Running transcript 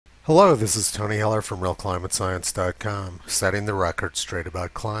Hello, this is Tony Heller from RealClimateScience.com, setting the record straight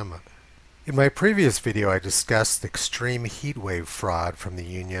about climate. In my previous video, I discussed extreme heatwave fraud from the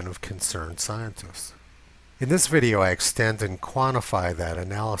Union of Concerned Scientists. In this video, I extend and quantify that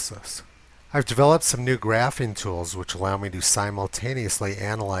analysis. I've developed some new graphing tools which allow me to simultaneously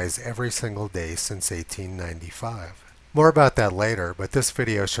analyze every single day since 1895. More about that later, but this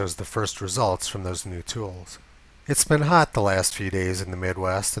video shows the first results from those new tools. It's been hot the last few days in the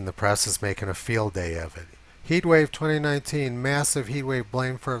Midwest, and the press is making a field day of it. Heatwave 2019, massive heatwave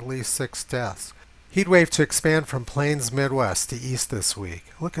blamed for at least 6 deaths. Heatwave to expand from Plains Midwest to East this week.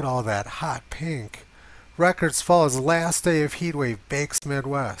 Look at all that hot pink. Records fall as last day of heatwave bakes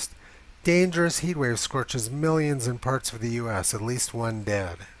Midwest. Dangerous heatwave scorches millions in parts of the U.S., at least 1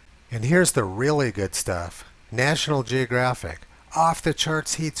 dead. And here's the really good stuff. National Geographic.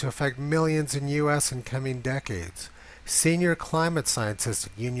 Off-the-charts heat to affect millions in U.S. in coming decades. Senior climate scientist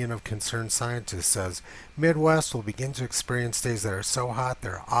at Union of Concerned Scientists says Midwest will begin to experience days that are so hot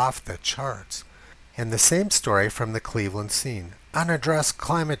they're off the charts. And the same story from the Cleveland scene. Unaddressed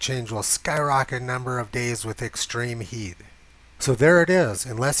climate change will skyrocket number of days with extreme heat. So there it is.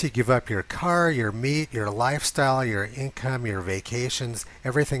 Unless you give up your car, your meat, your lifestyle, your income, your vacations,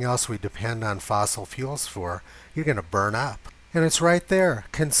 everything else we depend on fossil fuels for, you're going to burn up. And it's right there.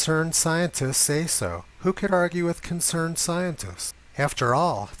 Concerned scientists say so. Who could argue with concerned scientists? After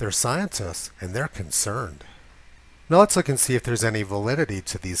all, they're scientists, and they're concerned. Now let's look and see if there's any validity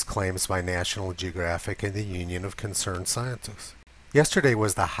to these claims by National Geographic and the Union of Concerned Scientists. Yesterday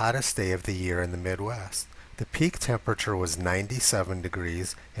was the hottest day of the year in the Midwest. The peak temperature was 97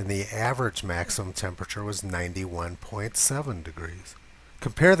 degrees, and the average maximum temperature was 91.7 degrees.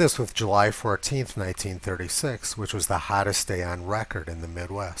 Compare this with July 14, 1936, which was the hottest day on record in the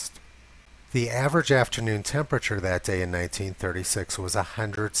Midwest. The average afternoon temperature that day in 1936 was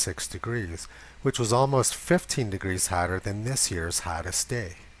 106 degrees, which was almost 15 degrees hotter than this year's hottest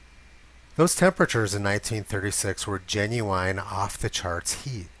day. Those temperatures in 1936 were genuine off-the-charts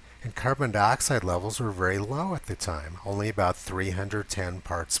heat, and carbon dioxide levels were very low at the time, only about 310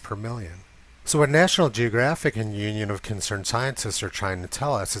 parts per million. So what National Geographic and Union of Concerned Scientists are trying to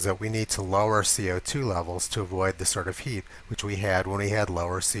tell us is that we need to lower CO2 levels to avoid the sort of heat which we had when we had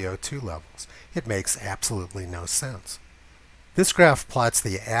lower CO2 levels. It makes absolutely no sense. This graph plots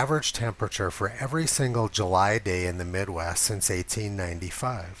the average temperature for every single July day in the Midwest since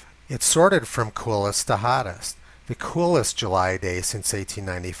 1895. It's sorted from coolest to hottest. The coolest July day since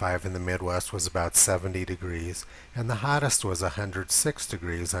 1895 in the Midwest was about 70 degrees, and the hottest was 106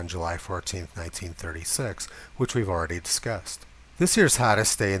 degrees on July 14, 1936, which we've already discussed. This year's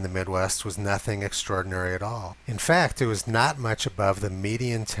hottest day in the Midwest was nothing extraordinary at all. In fact, it was not much above the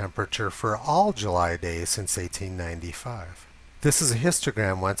median temperature for all July days since 1895. This is a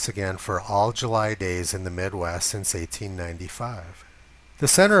histogram once again for all July days in the Midwest since 1895. The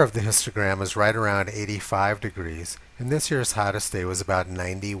center of the histogram is right around 85 degrees, and this year's hottest day was about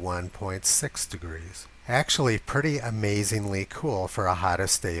 91.6 degrees. Actually pretty amazingly cool for a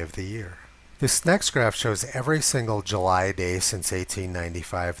hottest day of the year. This next graph shows every single July day since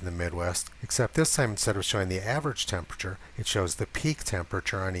 1895 in the Midwest, except this time instead of showing the average temperature, it shows the peak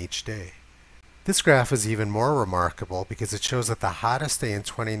temperature on each day. This graph is even more remarkable because it shows that the hottest day in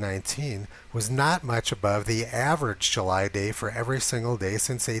 2019 was not much above the average July day for every single day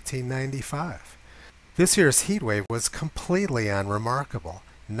since 1895. This year's heat wave was completely unremarkable,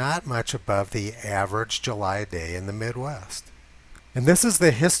 not much above the average July day in the Midwest. And this is the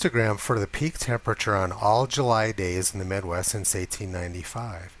histogram for the peak temperature on all July days in the Midwest since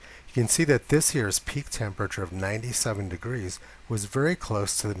 1895. You can see that this year's peak temperature of 97 degrees was very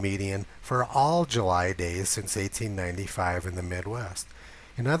close to the median for all July days since 1895 in the Midwest.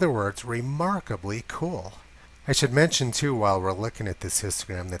 In other words, remarkably cool. I should mention too, while we're looking at this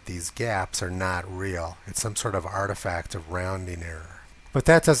histogram, that these gaps are not real. It's some sort of artifact of rounding error. But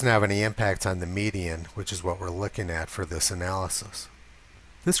that doesn't have any impact on the median, which is what we're looking at for this analysis.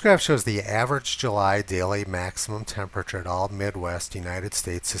 This graph shows the average July daily maximum temperature at all Midwest United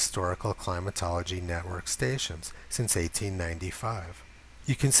States Historical Climatology Network stations since 1895.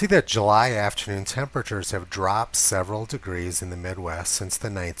 You can see that July afternoon temperatures have dropped several degrees in the Midwest since the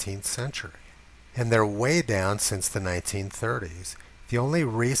 19th century. And they're way down since the 1930s. The only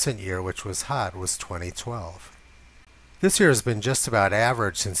recent year which was hot was 2012. This year has been just about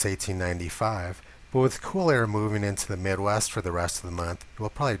average since 1895. But with cool air moving into the Midwest for the rest of the month, it will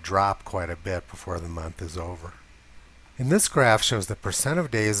probably drop quite a bit before the month is over. And this graph shows the percent of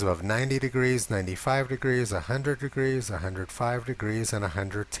days above 90 degrees, 95 degrees, 100 degrees, 105 degrees, and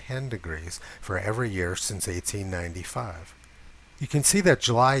 110 degrees for every year since 1895. You can see that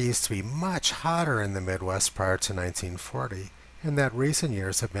July used to be much hotter in the Midwest prior to 1940, and that recent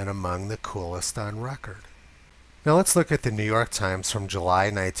years have been among the coolest on record. Now let's look at the New York Times from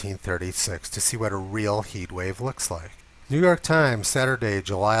July 1936 to see what a real heat wave looks like. New York Times, Saturday,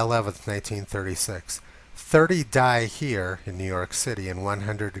 July 11th, 1936. 30 die here in New York City in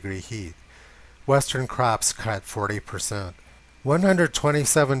 100-degree heat. Western crops cut 40%.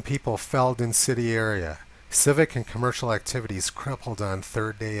 127 people felled in city area. Civic and commercial activities crippled on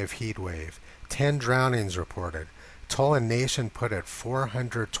third day of heat wave. 10 drownings reported. Toll in nation put at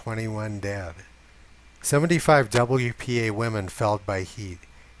 421 dead. 75 WPA women felled by heat.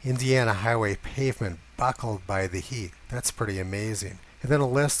 Indiana highway pavement buckled by the heat. That's pretty amazing. And then a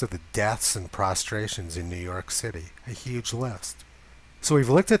list of the deaths and prostrations in New York City. A huge list. So we've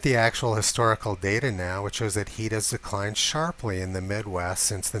looked at the actual historical data now, which shows that heat has declined sharply in the Midwest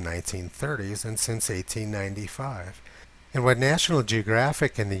since the 1930s and since 1895. And what National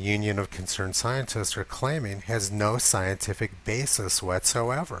Geographic and the Union of Concerned Scientists are claiming has no scientific basis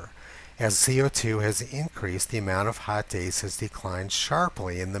whatsoever. As CO2 has increased, the amount of hot days has declined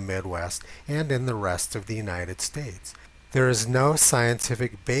sharply in the Midwest and in the rest of the United States. There is no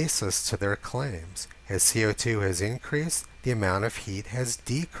scientific basis to their claims. As CO2 has increased, the amount of heat has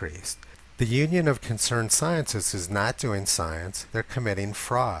decreased. The Union of Concerned Scientists is not doing science, they're committing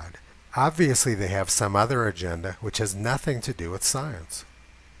fraud. Obviously they have some other agenda which has nothing to do with science.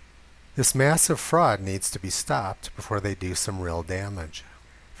 This massive fraud needs to be stopped before they do some real damage.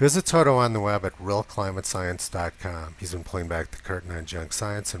 Visit Toto on the web at realclimatescience.com. He's been pulling back the curtain on junk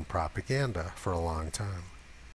science and propaganda for a long time.